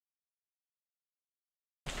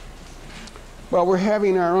Well, we're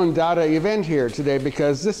having our own Dada event here today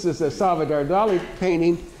because this is a Salvador Dali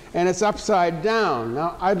painting and it's upside down.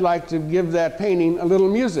 Now, I'd like to give that painting a little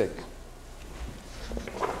music.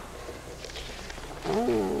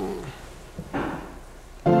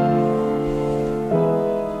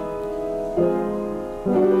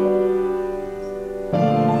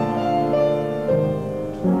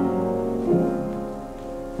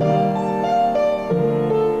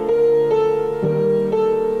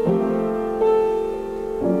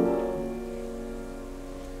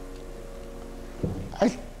 I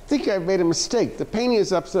think I've made a mistake. The painting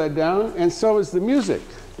is upside down, and so is the music.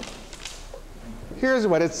 Here's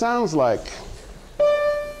what it sounds like.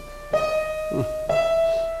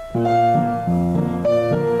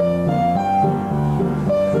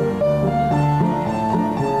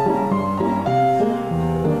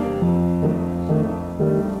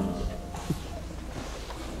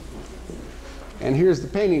 And here's the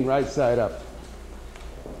painting right side up.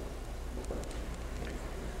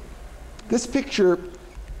 This picture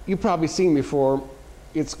you've probably seen before.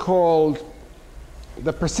 It's called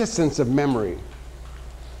The Persistence of Memory.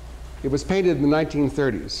 It was painted in the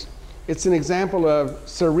 1930s. It's an example of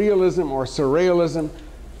surrealism or surrealism,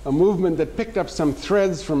 a movement that picked up some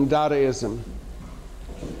threads from Dadaism.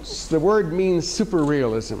 The word means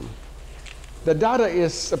superrealism. The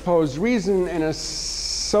Dadaists opposed reason, and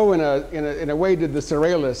so in a way did the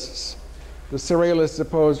Surrealists. The Surrealists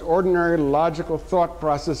opposed ordinary logical thought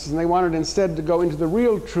processes, and they wanted instead to go into the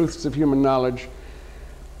real truths of human knowledge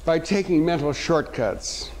by taking mental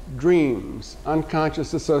shortcuts, dreams,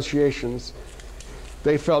 unconscious associations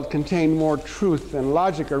they felt contained more truth than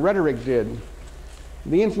logic or rhetoric did.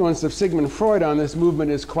 The influence of Sigmund Freud on this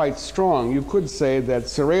movement is quite strong. You could say that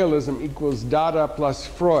Surrealism equals Dada plus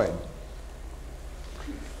Freud.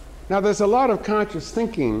 Now, there's a lot of conscious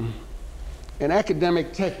thinking and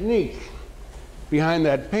academic technique behind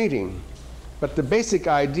that painting, but the basic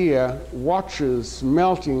idea, watches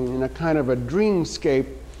melting in a kind of a dreamscape,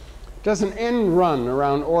 doesn't end run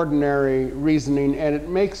around ordinary reasoning, and it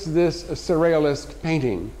makes this a surrealist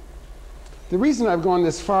painting. The reason I've gone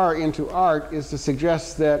this far into art is to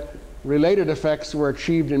suggest that related effects were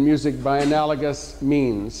achieved in music by analogous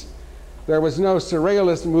means. There was no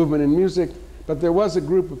surrealist movement in music, but there was a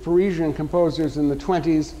group of Parisian composers in the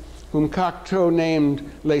 20s whom Cocteau named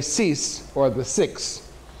Les Six, or the Six.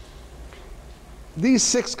 These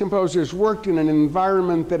six composers worked in an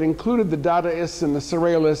environment that included the Dadaists and the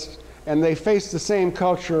Surrealists, and they faced the same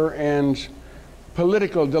culture and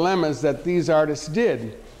political dilemmas that these artists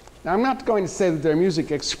did. Now, I'm not going to say that their music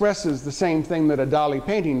expresses the same thing that a Dali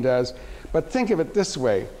painting does, but think of it this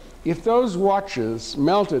way. If those watches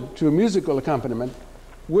melted to a musical accompaniment,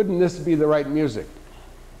 wouldn't this be the right music?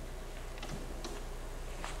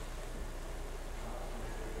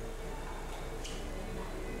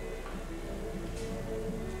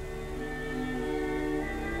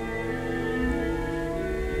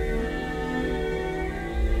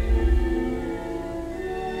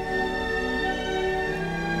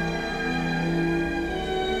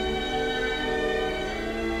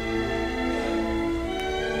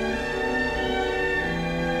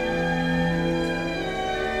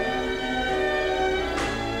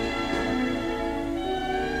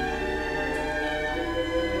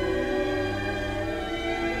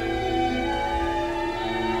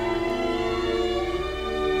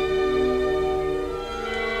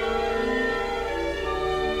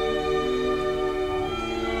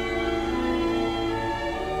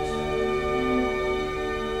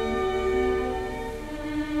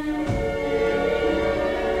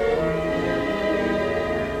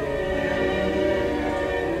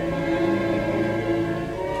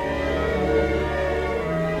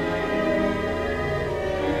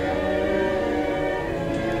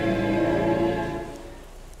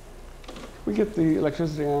 We get the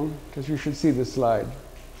electricity on, because you should see this slide.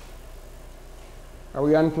 Are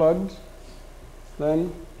we unplugged,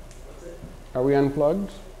 then? Are we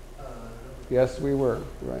unplugged? Yes, we were,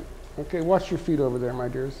 right. Okay, watch your feet over there, my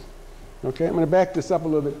dears. Okay, I'm going to back this up a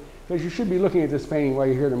little bit, because you should be looking at this painting while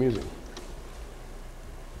you hear the music.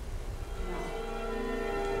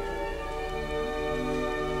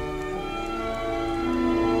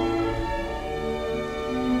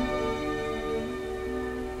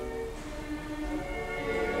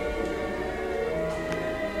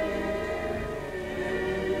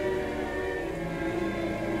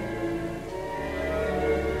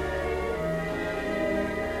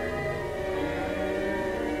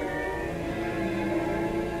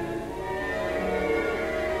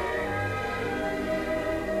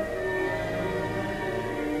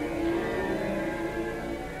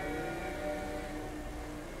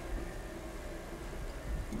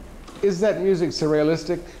 Is that music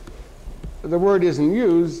surrealistic? The word isn't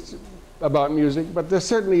used about music, but there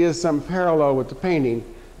certainly is some parallel with the painting.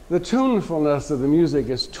 The tunefulness of the music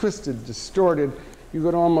is twisted, distorted, you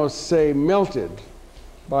could almost say melted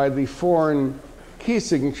by the foreign key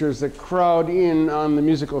signatures that crowd in on the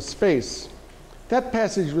musical space. That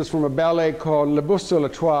passage was from a ballet called Le Bœuf sur le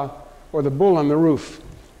Toit, or The Bull on the Roof.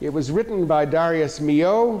 It was written by Darius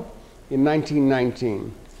Milhaud in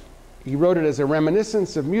 1919. He wrote it as a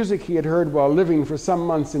reminiscence of music he had heard while living for some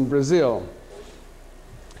months in Brazil.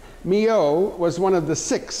 Milhaud was one of the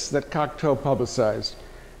 6 that Cocteau publicized.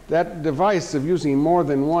 That device of using more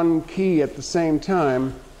than one key at the same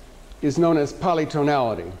time is known as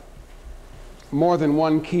polytonality. More than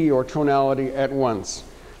one key or tonality at once.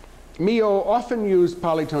 Milhaud often used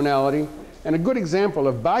polytonality, and a good example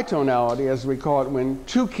of bitonality, as we call it, when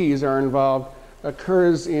 2 keys are involved,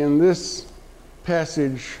 occurs in this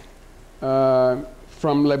passage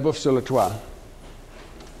from Le Bœuf sur le Toit.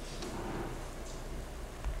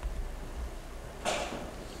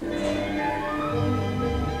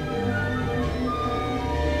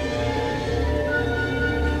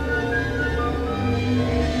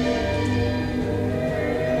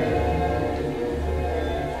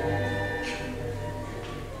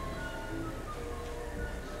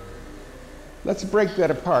 Let's break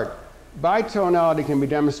that apart. Bitonality can be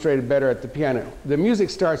demonstrated better at the piano. The music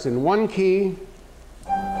starts in one key,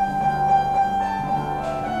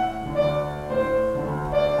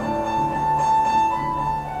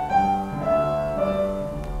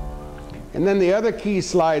 and then the other key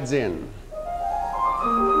slides in.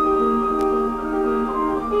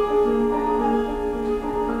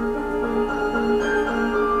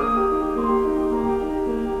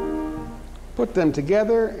 Put them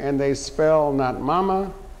together and they spell not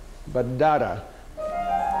mama, but dada.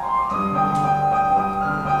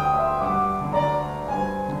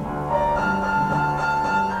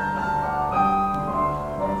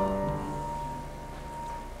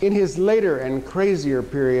 In his later and crazier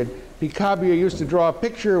period, Picabia used to draw a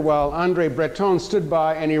picture while André Breton stood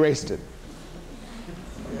by and erased it.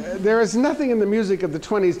 There is nothing in the music of the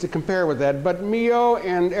 20s to compare with that, but Milhaud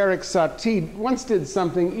and Erik Satie once did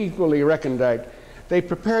something equally recondite. They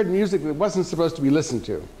prepared music that wasn't supposed to be listened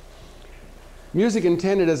to. Music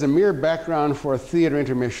intended as a mere background for a theater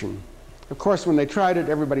intermission. Of course, when they tried it,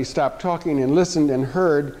 everybody stopped talking and listened and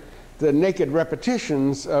heard the naked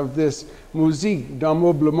repetitions of this musique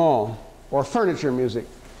d'ameublement, or furniture music.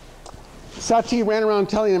 Satie ran around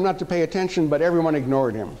telling them not to pay attention, but everyone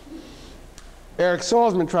ignored him. Eric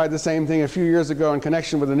Salzman tried the same thing a few years ago in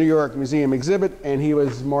connection with a New York Museum exhibit, and he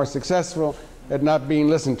was more successful at not being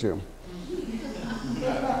listened to.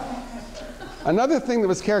 Another thing that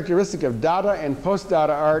was characteristic of Dada and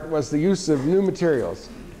post-Dada art was the use of new materials.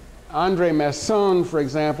 André Masson, for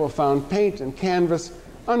example, found paint and canvas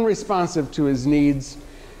unresponsive to his needs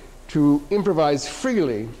to improvise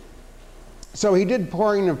freely. So he did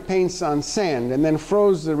pouring of paints on sand and then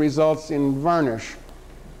froze the results in varnish.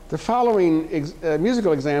 The following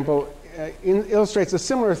musical example illustrates a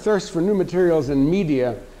similar thirst for new materials and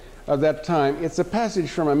media of that time. It's a passage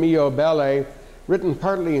from a Milhaud ballet written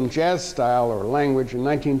partly in jazz style or language in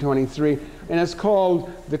 1923, and it's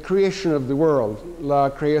called The Creation of the World, La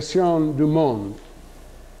Création du Monde.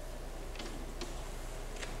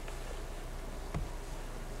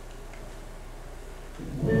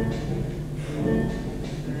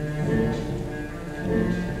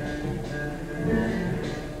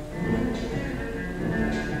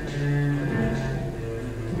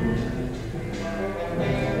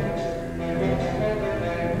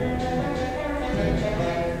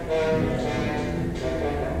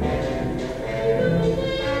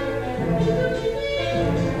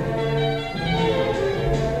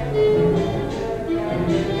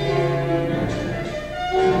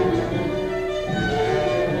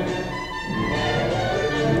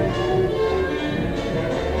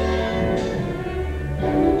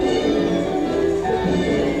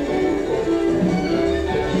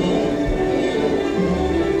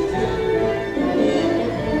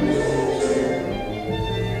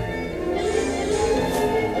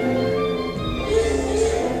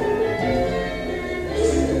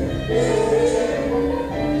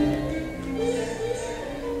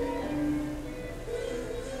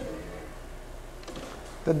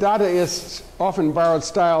 The Dadaists often borrowed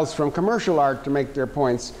styles from commercial art to make their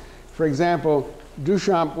points. For example,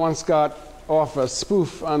 Duchamp once got off a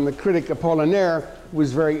spoof on the critic Apollinaire, who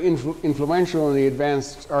was very influential in the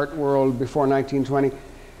advanced art world before 1920,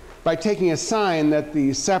 by taking a sign that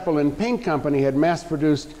the Sapelin Paint Company had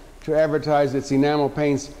mass-produced to advertise its enamel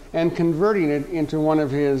paints and converting it into one of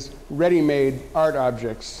his ready-made art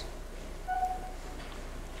objects.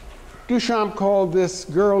 Duchamp called this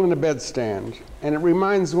Girl in a Bedstand, and it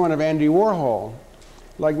reminds one of Andy Warhol.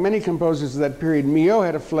 Like many composers of that period, Milhaud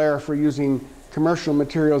had a flair for using commercial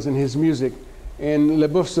materials in his music. In Le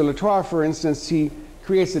Boeuf sur le Toit, for instance, he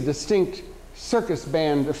creates a distinct circus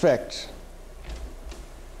band effect.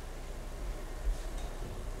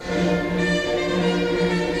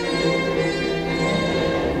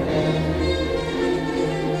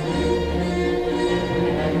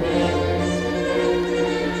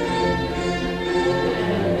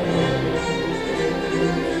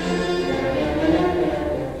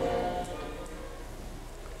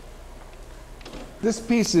 This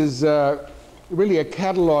piece is really a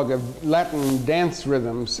catalog of Latin dance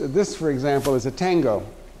rhythms. This, for example, is a tango.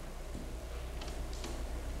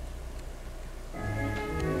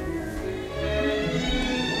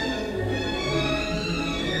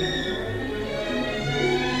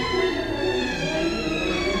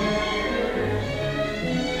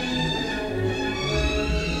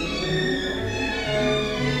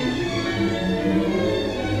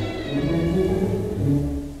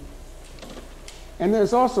 And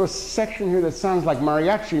there's also a section here that sounds like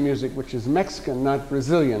mariachi music, which is Mexican, not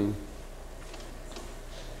Brazilian.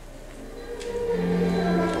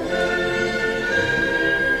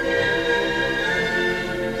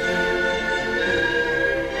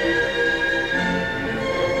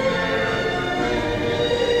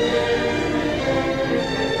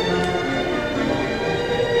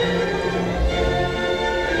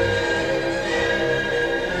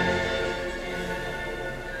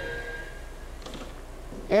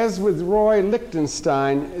 As with Roy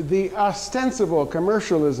Lichtenstein, the ostensible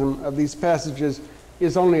commercialism of these passages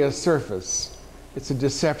is only a surface. It's a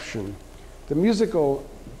deception. The musical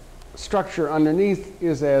structure underneath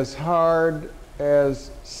is as hard as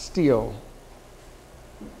steel.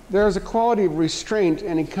 There is a quality of restraint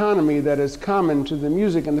and economy that is common to the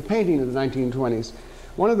music and the painting of the 1920s.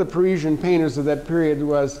 One of the Parisian painters of that period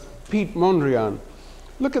was Piet Mondrian.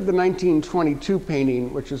 Look at the 1922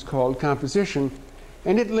 painting, which is called Composition.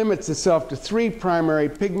 And it limits itself to 3 primary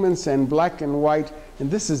pigments and black and white, and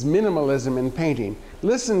this is minimalism in painting.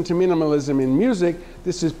 Listen to minimalism in music.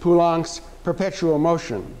 This is Poulenc's Perpetual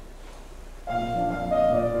Motion.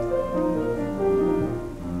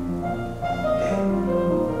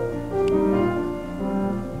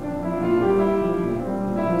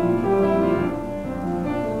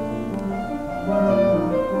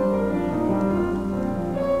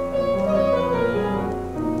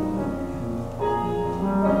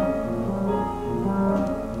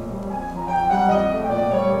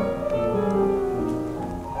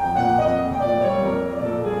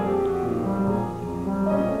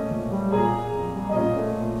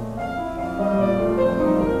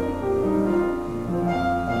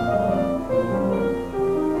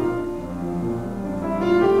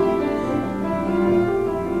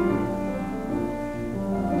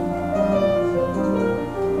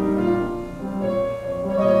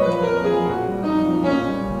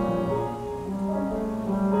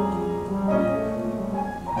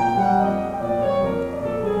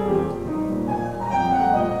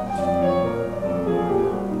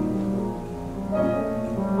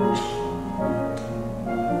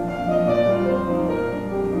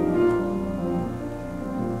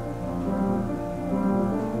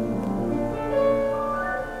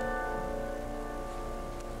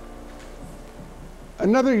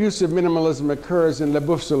 Another use of minimalism occurs in Le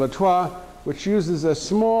Boeuf sur le Toit, which uses a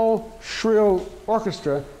small, shrill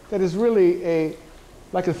orchestra that is really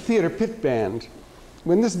like a theater pit band.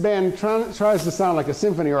 When this band tries to sound like a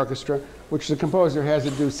symphony orchestra, which the composer has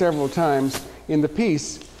it do several times in the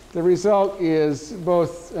piece, the result is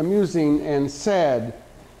both amusing and sad.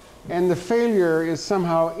 And the failure is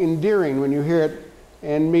somehow endearing when you hear it,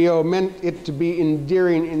 and Milhaud meant it to be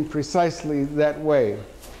endearing in precisely that way.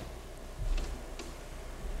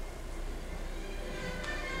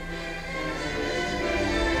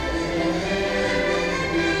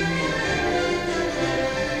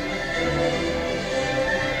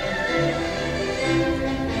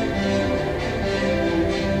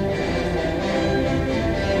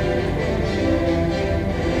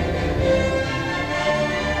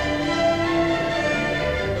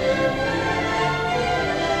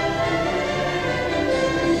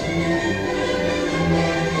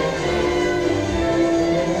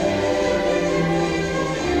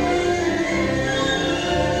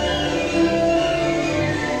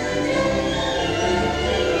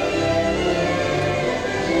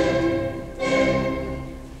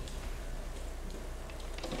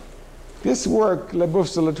 This work, Le Boeuf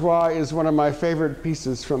sur le Toit, is one of my favorite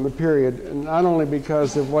pieces from the period, and not only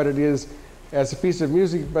because of what it is as a piece of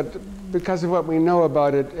music, but because of what we know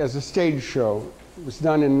about it as a stage show. It was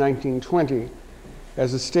done in 1920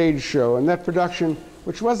 as a stage show. And that production,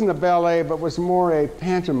 which wasn't a ballet but was more a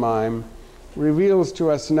pantomime, reveals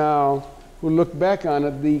to us now, who look back on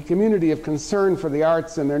it, the community of concern for the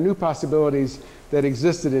arts and their new possibilities that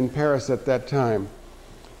existed in Paris at that time.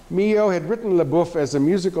 Milhaud had written Le Boeuf as a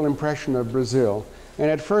musical impression of Brazil, and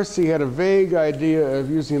at first he had a vague idea of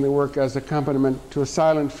using the work as accompaniment to a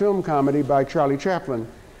silent film comedy by Charlie Chaplin.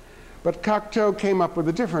 But Cocteau came up with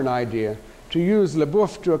a different idea, to use Le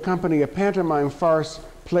Boeuf to accompany a pantomime farce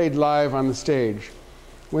played live on the stage.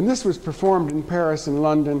 When this was performed in Paris and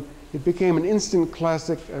London, it became an instant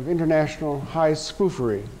classic of international high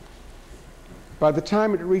spoofery. By the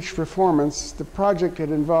time it reached performance, the project had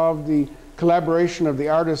involved the collaboration of the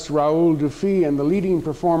artist Raoul Dufy and the leading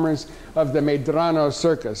performers of the Medrano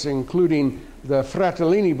circus, including the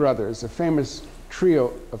Fratellini brothers, a famous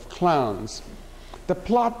trio of clowns. The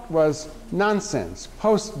plot was nonsense,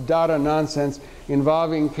 post-Dada nonsense,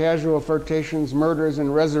 involving casual flirtations, murders,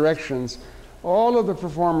 and resurrections. All of the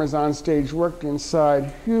performers on stage worked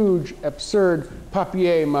inside huge, absurd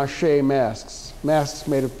papier-mâché masks, masks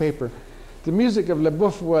made of paper. The music of Le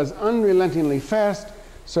Boeuf was unrelentingly fast,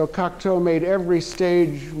 so Cocteau made every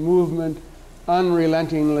stage movement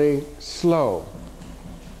unrelentingly slow.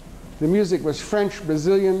 The music was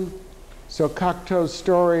French-Brazilian, so Cocteau's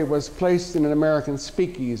story was placed in an American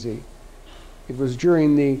speakeasy. It was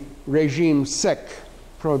during the regime sec,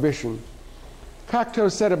 prohibition. Cocteau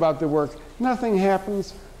said about the work, "Nothing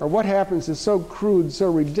happens, or what happens is so crude, so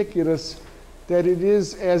ridiculous, that it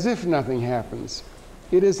is as if nothing happens.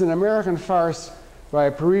 It is an American farce by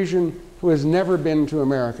a Parisian who has never been to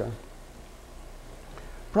America."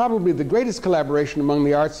 Probably the greatest collaboration among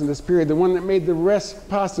the arts in this period, the one that made the rest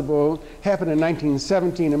possible, happened in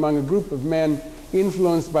 1917 among a group of men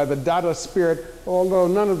influenced by the Dada spirit, although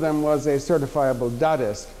none of them was a certifiable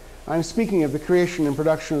Dadaist. I'm speaking of the creation and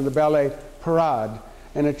production of the ballet Parade,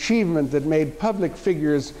 an achievement that made public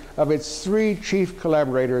figures of its three chief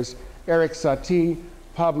collaborators, Erik Satie,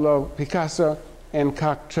 Pablo Picasso, and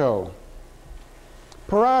Cocteau.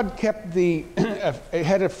 Parade kept it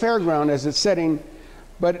had a fairground as its setting,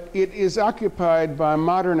 but it is occupied by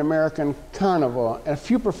modern American carnival. A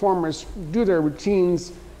few performers do their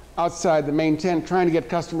routines outside the main tent, trying to get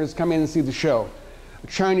customers to come in and see the show. A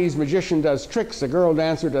Chinese magician does tricks, a girl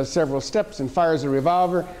dancer does several steps and fires a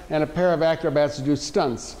revolver, and a pair of acrobats do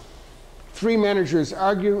stunts. Three managers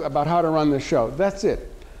argue about how to run the show. That's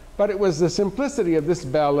it. But it was the simplicity of this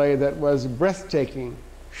ballet that was breathtaking,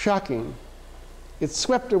 shocking. It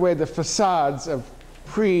swept away the facades of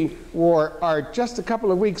pre-war art just a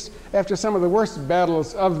couple of weeks after some of the worst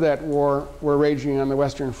battles of that war were raging on the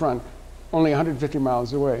Western Front, only 150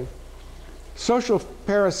 miles away. Social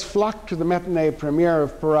Paris flocked to the matinee premiere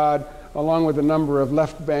of Parade, along with a number of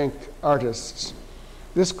left-bank artists.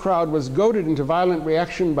 This crowd was goaded into violent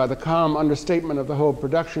reaction by the calm understatement of the whole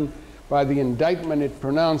production, by the indictment it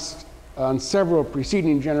pronounced on several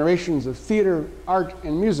preceding generations of theater, art,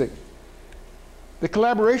 and music. The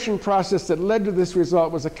collaboration process that led to this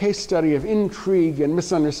result was a case study of intrigue and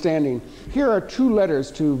misunderstanding. Here are two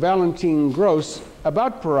letters to Valentine Gross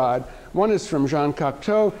about Parade. One is from Jean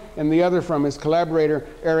Cocteau, and the other from his collaborator,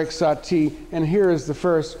 Erik Satie. And here is the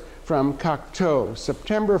first from Cocteau,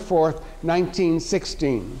 September 4th,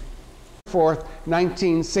 1916. 4th,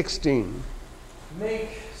 1916.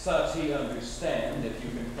 Make Satie understand, if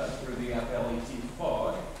you can cut through the FLET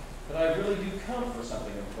fog, that I really do count for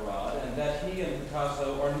something in Parade, and that he and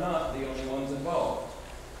Picasso are not the only ones involved.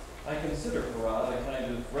 I consider Parade a kind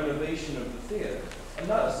of renovation of the theater, and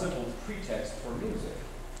not a simple pretext for music.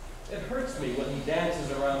 It hurts me when he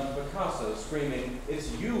dances around Picasso screaming, "It's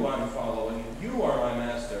you I'm following, you are my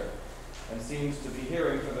master," and seems to be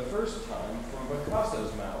hearing for the first time from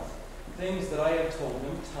Picasso's mouth things that I have told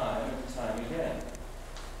him time and time again.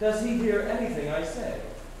 Does he hear anything I say?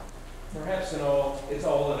 Perhaps it's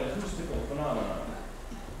all an acoustical phenomenon.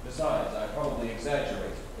 Besides, I probably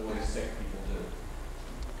exaggerate the way sick people do.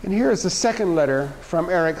 And here is the second letter from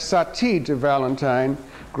Erik Satie to Valentine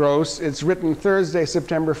Gross. It's written Thursday,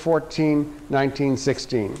 September 14,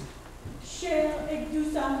 1916. Cher et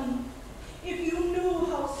douce amie, if you knew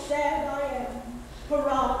how sad I am,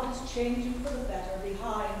 Parade is changing for the better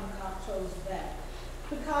behind Cocteau's back.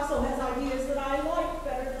 Picasso has ideas that I like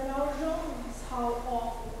better than our genres. How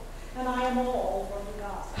awful. And I am all for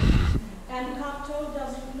Picasso. And Cocteau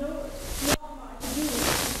doesn't know it. What am I to do?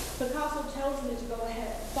 Picasso tells me to go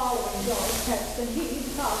ahead, following John's text, and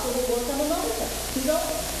Picasso, will work on another text,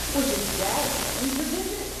 which is dazzling and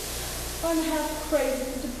prodigious. I'm half crazy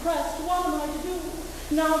and depressed. What am I to do?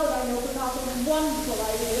 Now that I know Picasso's wonderful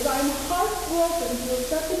ideas, I'm heartbroken to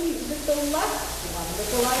accept the music the less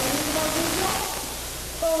wonderful ideas about his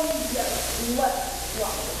life. Oh, yes, less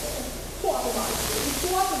wonderful. What am I to do?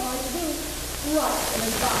 What am I to do? Right, and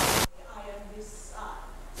advise me. I am beside.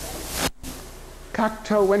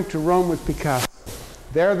 Cocteau went to Rome with Picasso.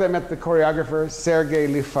 There they met the choreographer, Sergei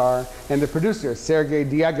Lifar, and the producer, Sergei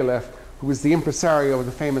Diaghilev, who was the impresario of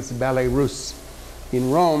the famous ballet Russo.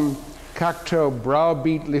 In Rome, Cocteau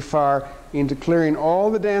browbeat Lifar into clearing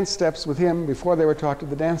all the dance steps with him before they were taught to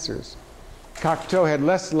the dancers. Cocteau had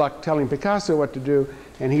less luck telling Picasso what to do,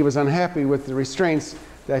 and he was unhappy with the restraints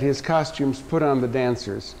that his costumes put on the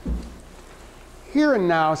dancers. Here and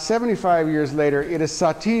now, 75 years later, it is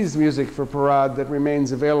Satie's music for Parade that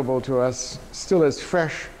remains available to us, still as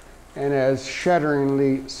fresh and as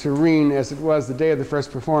shatteringly serene as it was the day of the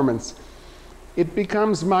first performance. It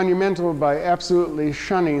becomes monumental by absolutely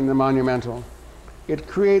shunning the monumental. It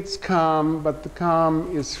creates calm, but the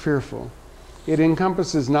calm is fearful. It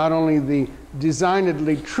encompasses not only the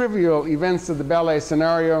designedly trivial events of the ballet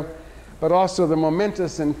scenario, but also the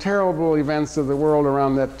momentous and terrible events of the world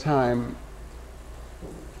around that time.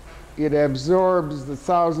 It absorbs the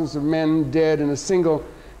thousands of men dead in a single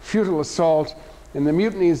futile assault and the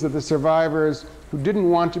mutinies of the survivors who didn't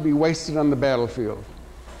want to be wasted on the battlefield.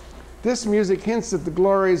 This music hints at the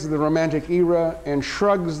glories of the Romantic era and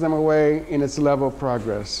shrugs them away in its level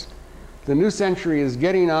progress. The new century is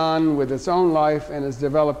getting on with its own life and is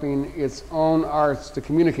developing its own arts to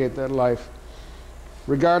communicate that life,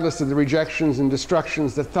 regardless of the rejections and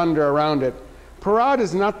destructions that thunder around it. Parade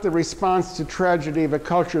is not the response to tragedy of a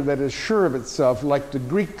culture that is sure of itself, like the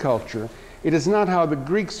Greek culture. It is not how the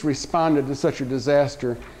Greeks responded to such a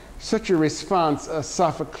disaster. Such a response, a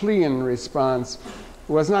Sophoclean response,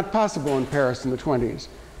 was not possible in Paris in the 20s.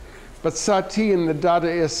 But Satie and the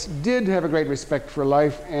Dadaists did have a great respect for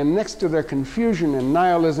life, and next to their confusion and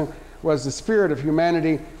nihilism was the spirit of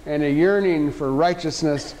humanity and a yearning for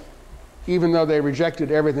righteousness, even though they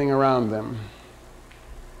rejected everything around them.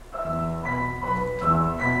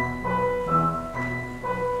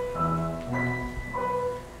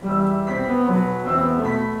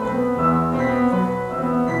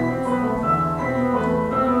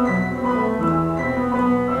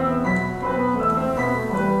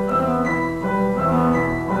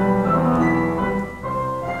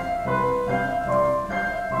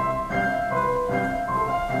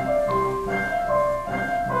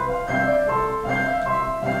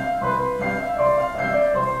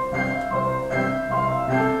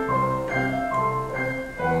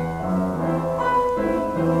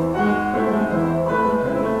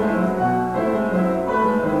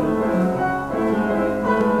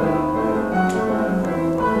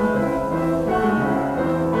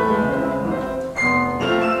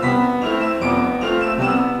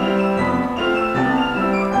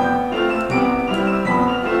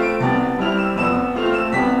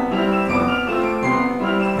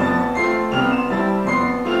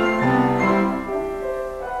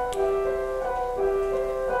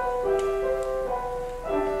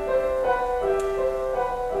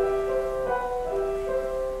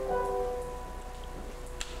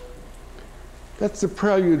 That's a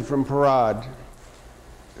prelude from Parade.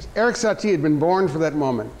 Erik Satie had been born for that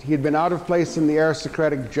moment. He had been out of place in the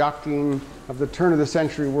aristocratic jockeying of the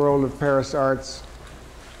turn-of-the-century world of Paris arts.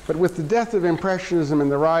 But with the death of Impressionism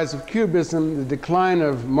and the rise of Cubism, the decline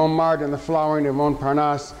of Montmartre and the flowering of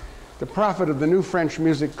Montparnasse, the prophet of the new French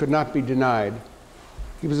music could not be denied.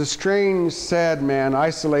 He was a strange, sad man,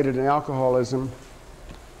 isolated in alcoholism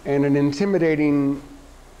and an intimidating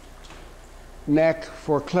knack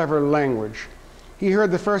for clever language. He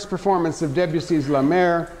heard the first performance of Debussy's La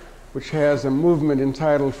Mer, which has a movement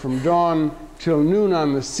entitled From Dawn Till Noon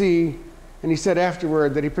on the Sea, and he said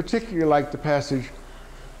afterward that he particularly liked the passage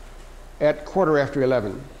at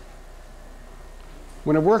 11:15.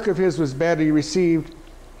 When a work of his was badly received,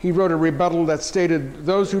 he wrote a rebuttal that stated,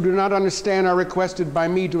 "Those who do not understand are requested by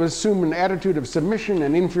me to assume an attitude of submission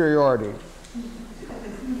and inferiority."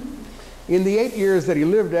 In the 8 years that he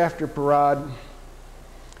lived after Parade,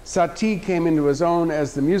 Satie came into his own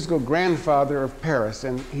as the musical grandfather of Paris,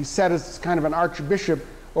 and he sat as kind of an archbishop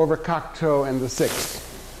over Cocteau and the Six.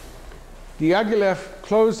 Diaghilev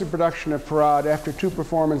closed the production of Parade after 2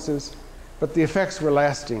 performances, but the effects were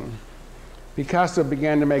lasting. Picasso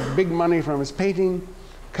began to make big money from his painting.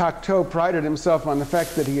 Cocteau prided himself on the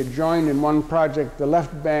fact that he had joined in one project the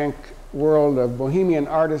left bank world of Bohemian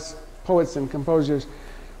artists, poets, and composers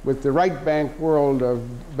with the right bank world of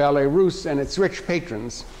Ballet Russe and its rich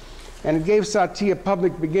patrons. And it gave Satie a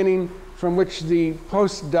public beginning from which the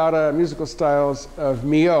post-Dada musical styles of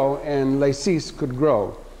Milhaud and Les Six could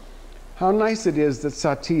grow. How nice it is that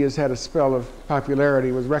Satie has had a spell of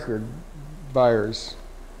popularity with record buyers.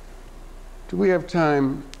 Do we have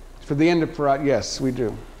time for the end of Parade? Yes, we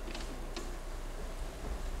do.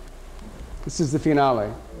 This is the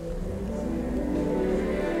finale.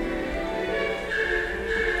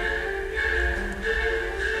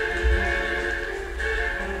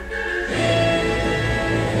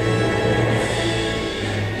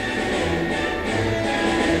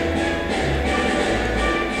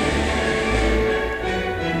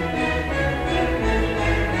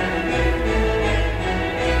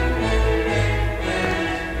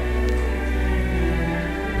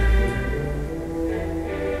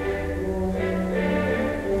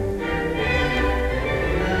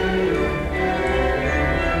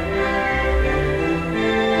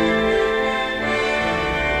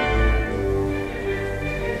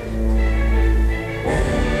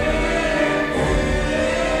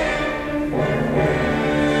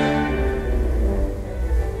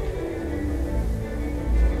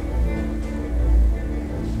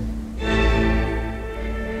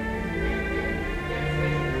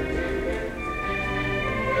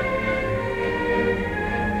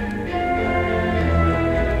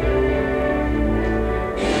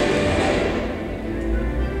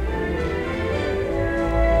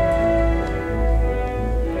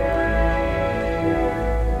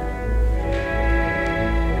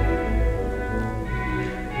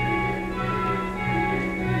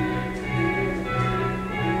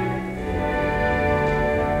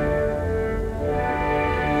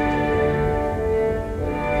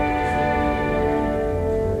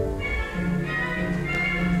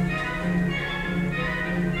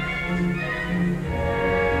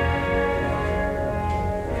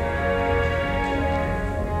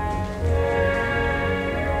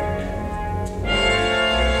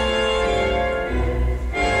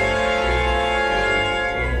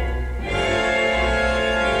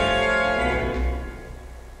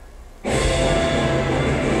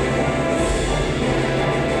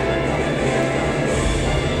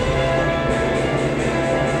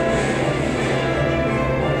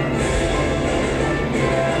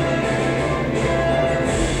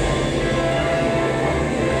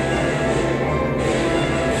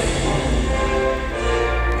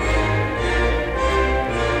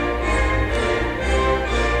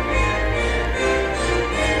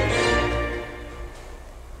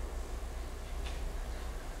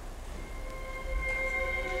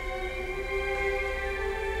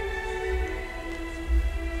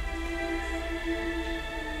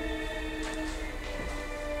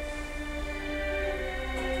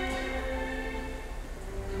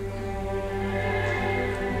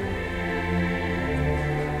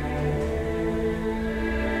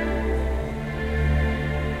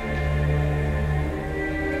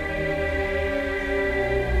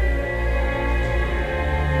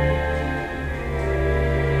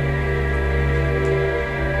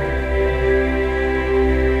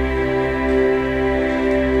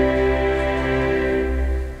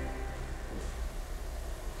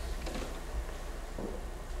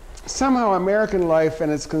 Somehow American life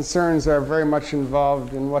and its concerns are very much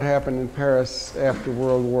involved in what happened in Paris after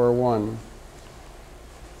World War I.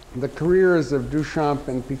 The careers of Duchamp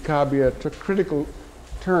and Picabia took critical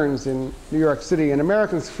turns in New York City, and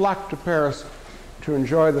Americans flocked to Paris to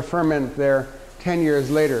enjoy the ferment there 10 years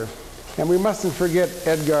later. And we mustn't forget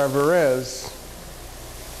Edgar Varese,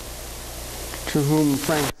 to whom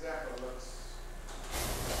Frank Zappa looks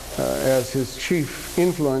as his chief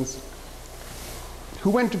influence, who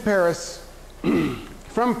went to Paris,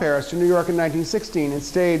 from Paris to New York in 1916 and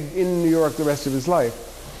stayed in New York the rest of his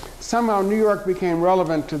life. Somehow New York became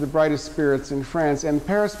relevant to the brightest spirits in France, and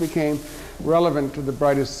Paris became relevant to the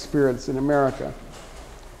brightest spirits in America.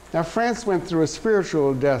 Now, France went through a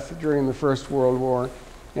spiritual death during the First World War,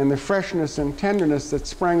 and the freshness and tenderness that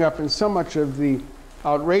sprang up in so much of the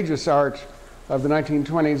outrageous art of the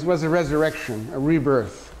 1920s was a resurrection, a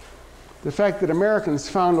rebirth. The fact that Americans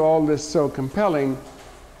found all this so compelling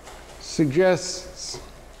suggests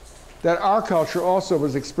that our culture also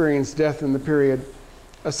was experienced death in the period,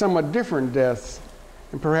 a somewhat different death,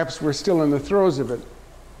 and perhaps we're still in the throes of it.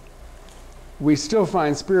 We still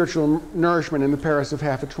find spiritual nourishment in the Paris of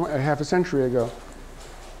half a century ago.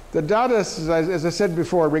 The Dadaists, as I said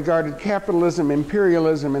before, regarded capitalism,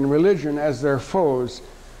 imperialism, and religion as their foes.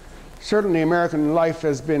 Certainly American life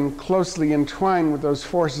has been closely entwined with those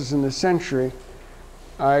forces in this century.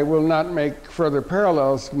 I will not make further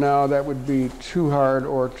parallels now. That would be too hard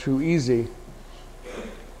or too easy.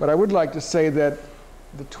 But I would like to say that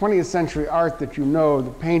the 20th century art that you know,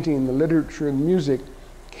 the painting, the literature, and music,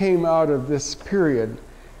 came out of this period.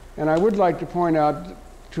 And I would like to point out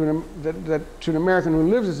to an American who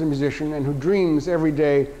lives as a musician and who dreams every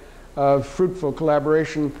day of fruitful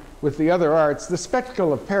collaboration with the other arts, the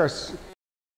spectacle of Paris